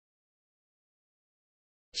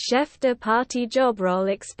Chef de Partie job role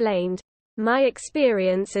explained. My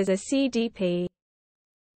experience as a CDP.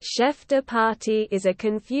 Chef de Partie is a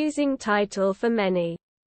confusing title for many.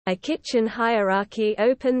 A kitchen hierarchy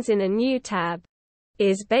opens in a new tab.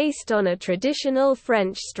 Is based on a traditional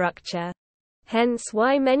French structure. Hence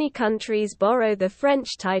why many countries borrow the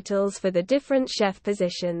French titles for the different chef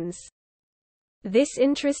positions. This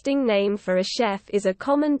interesting name for a chef is a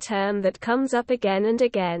common term that comes up again and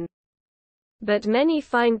again. But many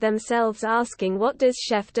find themselves asking, what does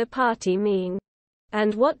chef de partie mean?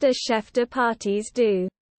 And what does chef de parties do?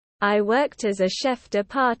 I worked as a chef de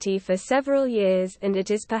partie for several years, and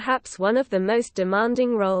it is perhaps one of the most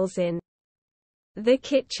demanding roles in the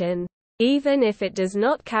kitchen, even if it does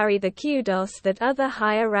not carry the kudos that other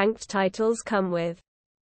higher-ranked titles come with.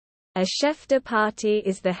 A chef de partie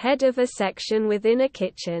is the head of a section within a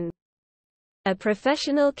kitchen. A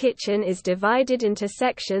professional kitchen is divided into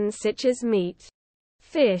sections such as meat,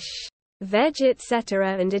 fish, veg,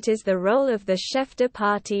 etc., and it is the role of the chef de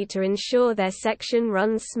partie to ensure their section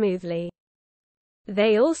runs smoothly.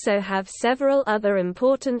 They also have several other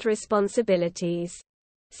important responsibilities.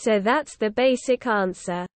 So that's the basic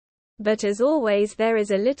answer. But as always, there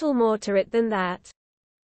is a little more to it than that.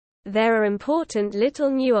 There are important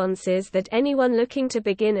little nuances that anyone looking to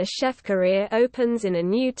begin a chef career opens in a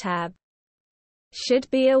new tab should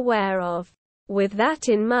be aware of. With that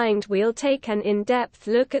in mind, we'll take an in-depth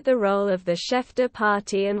look at the role of the chef de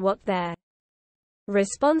partie and what their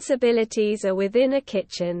responsibilities are within a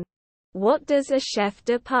kitchen. What does a chef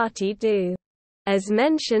de partie do? As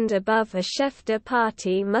mentioned above, a chef de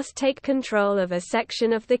partie must take control of a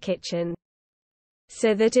section of the kitchen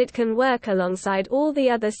so that it can work alongside all the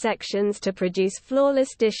other sections to produce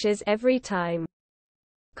flawless dishes every time.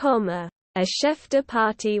 A chef de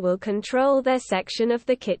partie will control their section of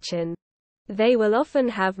the kitchen. They will often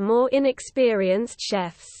have more inexperienced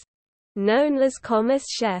chefs, known as commis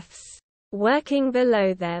chefs, working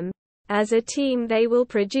below them. As a team, they will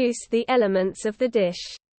produce the elements of the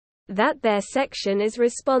dish that their section is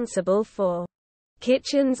responsible for.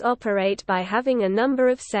 Kitchens operate by having a number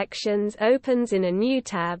of sections opens in a new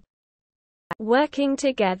tab working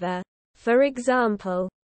together. For example,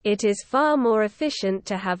 it is far more efficient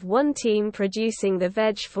to have one team producing the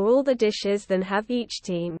veg for all the dishes than have each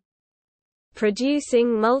team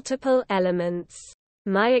producing multiple elements.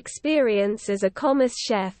 My experience as a commis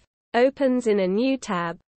chef opens in a new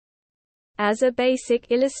tab as a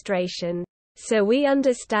basic illustration, so we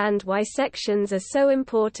understand why sections are so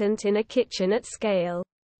important in a kitchen at scale.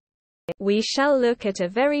 We shall look at a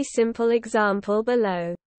very simple example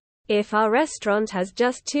below. If our restaurant has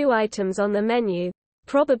just 2 items on the menu,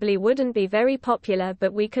 probably wouldn't be very popular,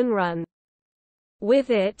 but we can run with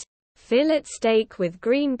it. Fillet steak with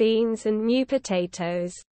green beans and new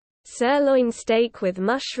potatoes. Sirloin steak with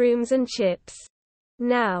mushrooms and chips.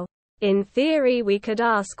 Now, in theory, we could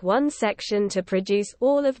ask one section to produce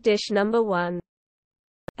all of dish number 1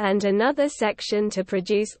 and another section to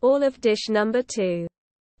produce all of dish number 2.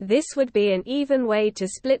 This would be an even way to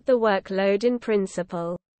split the workload in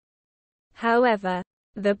principle. However,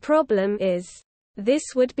 the problem is, this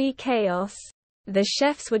would be chaos. The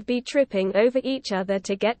chefs would be tripping over each other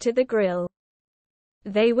to get to the grill.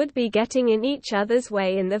 They would be getting in each other's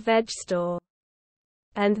way in the veg store.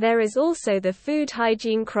 And there is also the food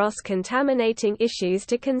hygiene cross-contaminating issues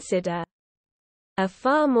to consider. A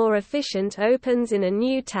far more efficient opens in a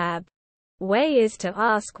new tab way is to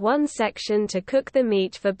ask one section to cook the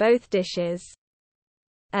meat for both dishes,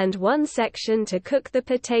 and one section to cook the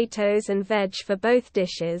potatoes and veg for both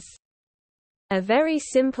dishes. A very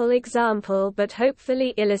simple example, but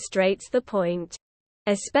hopefully illustrates the point.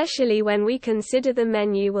 Especially when we consider the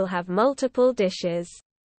menu will have multiple dishes.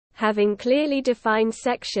 Having clearly defined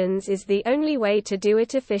sections is the only way to do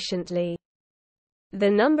it efficiently. The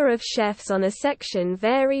number of chefs on a section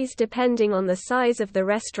varies depending on the size of the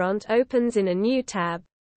restaurant opens in a new tab,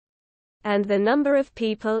 and the number of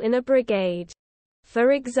people in a brigade.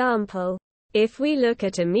 For example, if we look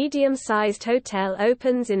at a medium-sized hotel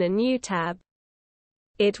opens in a new tab,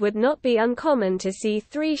 it would not be uncommon to see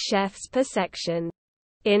 3 chefs per section.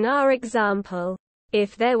 In our example,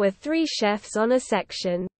 if there were 3 chefs on a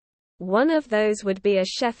section, one of those would be a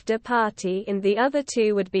chef de partie and the other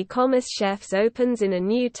 2 would be commis chefs opens in a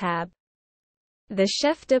new tab. The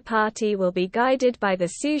chef de partie will be guided by the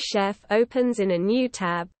sous chef opens in a new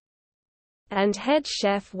tab and head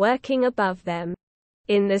chef working above them.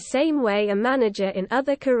 In the same way, a manager in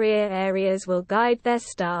other career areas will guide their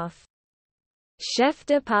staff. Chef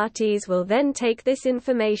de parties will then take this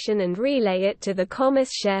information and relay it to the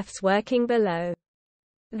commis chefs working below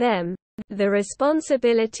them. The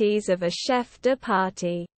responsibilities of a chef de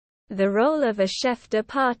partie. The role of a chef de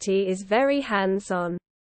partie is very hands-on,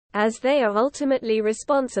 as they are ultimately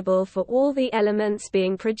responsible for all the elements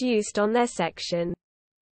being produced on their section.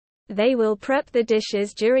 They will prep the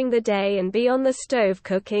dishes during the day and be on the stove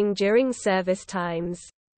cooking during service times.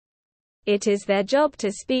 It is their job to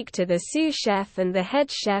speak to the sous chef, and the head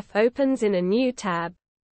chef opens in a new tab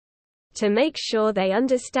to make sure they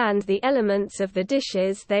understand the elements of the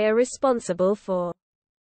dishes they are responsible for.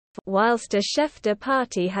 Whilst a chef de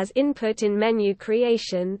partie has input in menu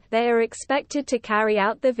creation, they are expected to carry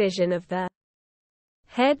out the vision of the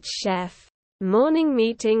head chef. Morning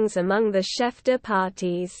meetings among the chef de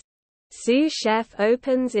parties. Sous chef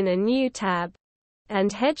opens in a new tab,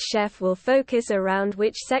 and head chef will focus around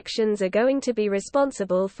which sections are going to be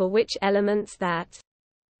responsible for which elements that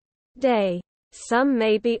day. Some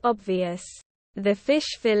may be obvious. The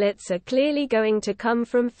fish fillets are clearly going to come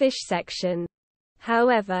from fish section.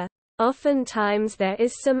 However, oftentimes there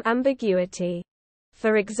is some ambiguity.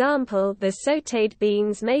 For example, the sautéed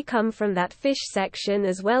beans may come from that fish section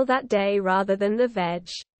as well that day rather than the veg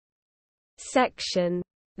section.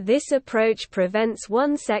 This approach prevents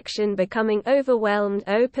one section becoming overwhelmed.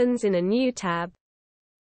 Opens in a new tab.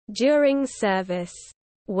 During service.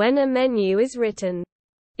 When a menu is written,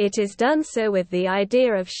 it is done so with the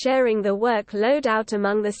idea of sharing the workload out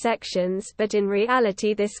among the sections, but in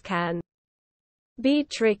reality this can be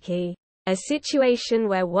tricky. A situation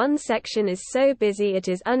where one section is so busy it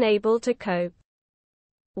is unable to cope,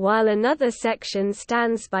 while another section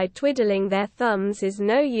stands by twiddling their thumbs, is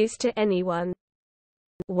no use to anyone.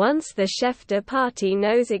 Once the chef de partie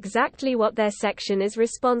knows exactly what their section is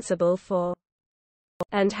responsible for,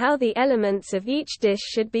 and how the elements of each dish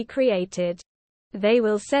should be created, they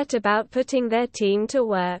will set about putting their team to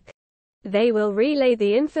work. They will relay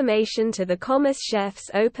the information to the commerce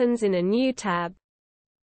chefs. Opens in a new tab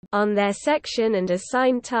on their section and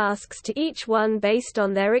assign tasks to each one based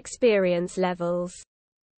on their experience levels.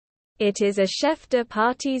 It is a chef de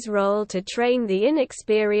partie's role to train the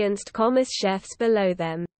inexperienced commerce chefs below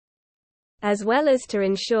them, as well as to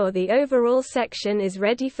ensure the overall section is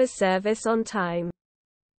ready for service on time.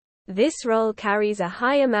 This role carries a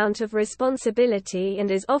high amount of responsibility and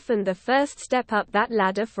is often the first step up that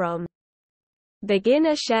ladder from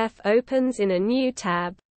beginner chef. Opens in a new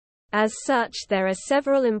tab. As such, there are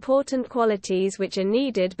several important qualities which are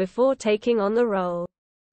needed before taking on the role.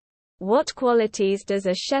 What qualities does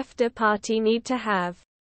a chef de partie need to have?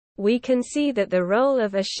 We can see that the role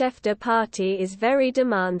of a chef de partie is very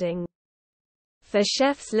demanding. For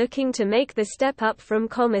chefs looking to make the step up from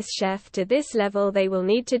commerce chef to this level, they will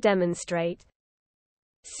need to demonstrate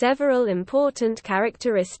several important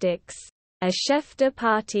characteristics. A chef de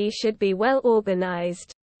partie should be well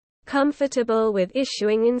organized, comfortable with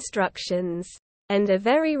issuing instructions, and a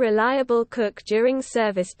very reliable cook during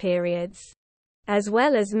service periods, as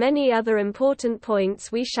well as many other important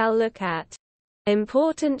points we shall look at.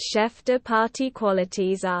 Important chef de partie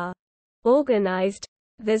qualities are organized.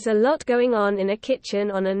 There's a lot going on in a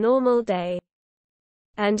kitchen on a normal day,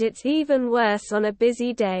 and it's even worse on a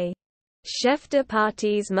busy day. Chef de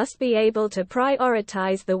parties must be able to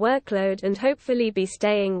prioritize the workload and hopefully be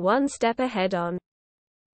staying one step ahead on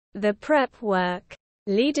the prep work.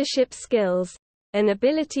 Leadership skills. An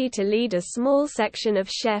ability to lead a small section of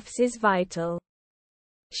chefs is vital.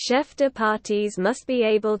 Chef de parties must be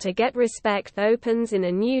able to get respect. Opens in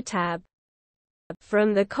a new tab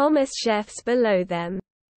from the commerce chefs below them.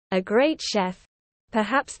 A great chef,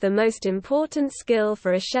 perhaps the most important skill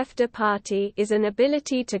for a chef de partie, is an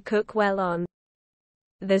ability to cook well on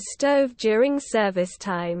the stove during service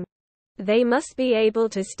time. They must be able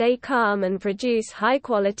to stay calm and produce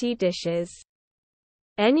high-quality dishes.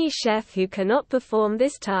 Any chef who cannot perform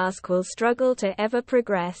this task will struggle to ever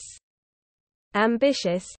progress.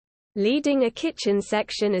 Ambitious. Leading a kitchen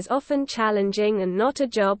section is often challenging and not a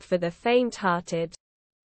job for the faint-hearted.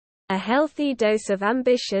 A healthy dose of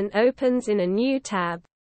ambition. Opens in a new tab.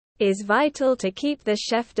 Is vital to keep the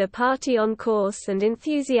chef de partie on course and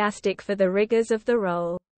enthusiastic for the rigors of the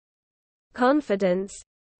role. Confidence.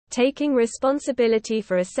 Taking responsibility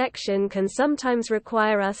for a section can sometimes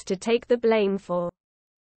require us to take the blame for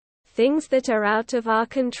things that are out of our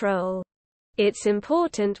control. It's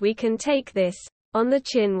important we can take this on the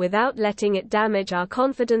chin without letting it damage our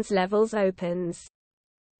confidence levels. Opens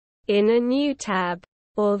in a new tab.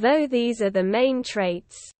 Although these are the main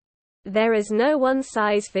traits, there is no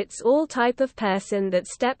one-size-fits-all type of person that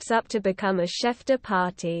steps up to become a chef de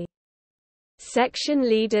partie. Section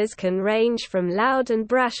leaders can range from loud and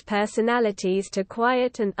brash personalities to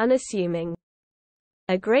quiet and unassuming.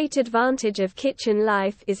 A great advantage of kitchen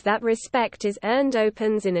life is that respect is earned.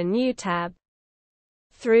 Opens in a new tab.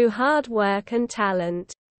 through hard work and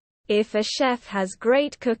talent. If a chef has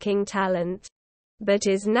great cooking talent, but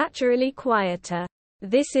is naturally quieter,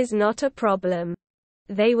 this is not a problem.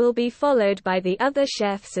 They will be followed by the other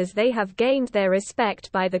chefs as they have gained their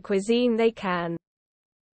respect by the cuisine they can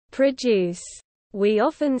produce. We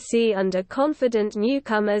often see underconfident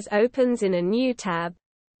newcomers opens in a new tab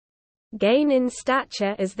gain in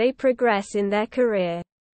stature as they progress in their career.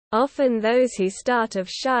 Often those who start off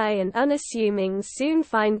shy and unassuming soon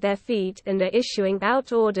find their feet and are issuing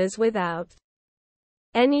out orders without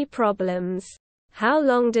any problems. How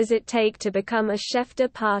long does it take to become a chef de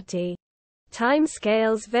partie?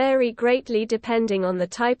 Timescales vary greatly depending on the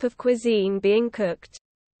type of cuisine being cooked.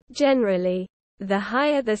 Generally, the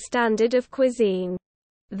higher the standard of cuisine,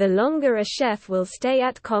 the longer a chef will stay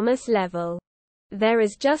at commerce level. There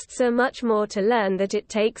is just so much more to learn that it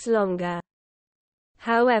takes longer.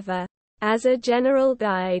 However, as a general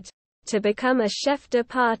guide, to become a chef de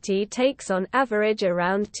partie takes on average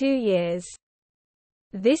around 2 years.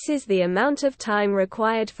 This is the amount of time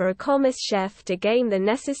required for a commerce chef to gain the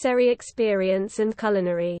necessary experience and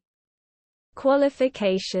culinary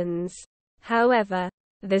qualifications. However,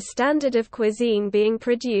 the standard of cuisine being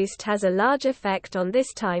produced has a large effect on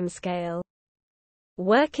this timescale.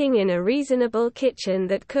 Working in a reasonable kitchen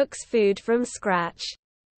that cooks food from scratch,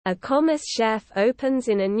 a commerce chef opens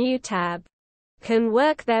in a new tab, can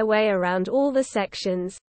work their way around all the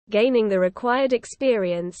sections, gaining the required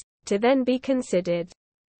experience, to then be considered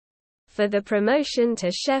for the promotion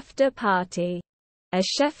to chef de partie. A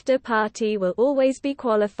chef de partie will always be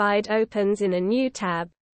qualified opens in a new tab,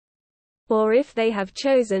 or if they have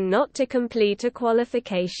chosen not to complete a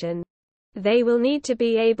qualification, they will need to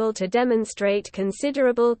be able to demonstrate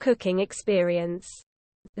considerable cooking experience.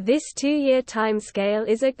 This 2-year timescale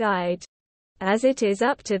is a guide, as it is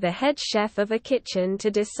up to the head chef of a kitchen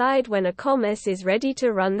to decide when a commerce is ready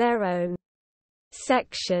to run their own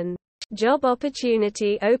section. Job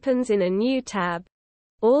opportunity opens in a new tab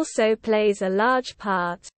also plays a large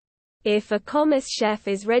part. If a commerce chef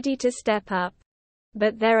is ready to step up,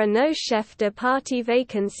 but there are no chef de partie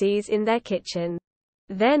vacancies in their kitchen,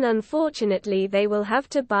 then unfortunately they will have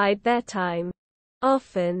to bide their time.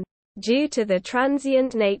 Often, due to the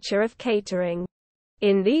transient nature of catering.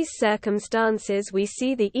 In these circumstances we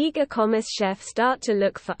see the eager commerce chef start to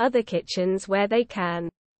look for other kitchens where they can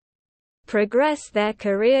progress their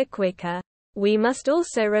career quicker. We must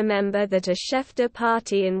also remember that a chef de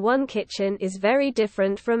partie in one kitchen is very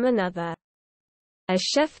different from another. A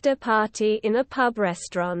chef de partie in a pub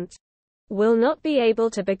restaurant will not be able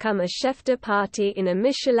to become a chef de partie in a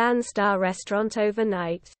Michelin star restaurant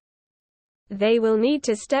overnight. They will need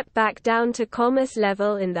to step back down to commerce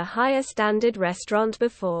level in the higher standard restaurant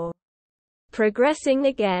before progressing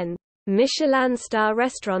again. Michelin star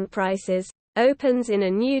restaurant prices opens in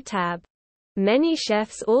a new tab. Many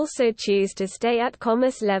chefs also choose to stay at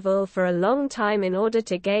commerce level for a long time in order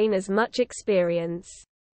to gain as much experience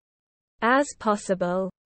as possible.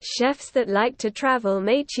 Chefs that like to travel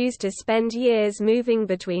may choose to spend years moving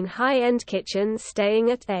between high-end kitchens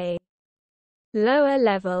staying at a lower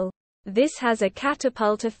level. This has a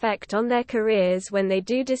catapult effect on their careers when they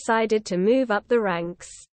do decided to move up the ranks.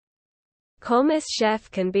 Commerce chef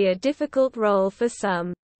can be a difficult role for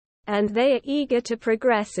some, and they are eager to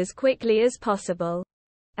progress as quickly as possible,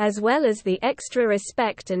 as well as the extra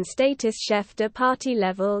respect and status chef de partie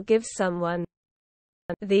level gives someone.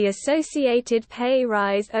 The associated pay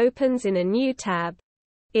rise opens in a new tab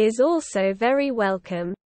is also very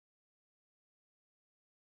welcome.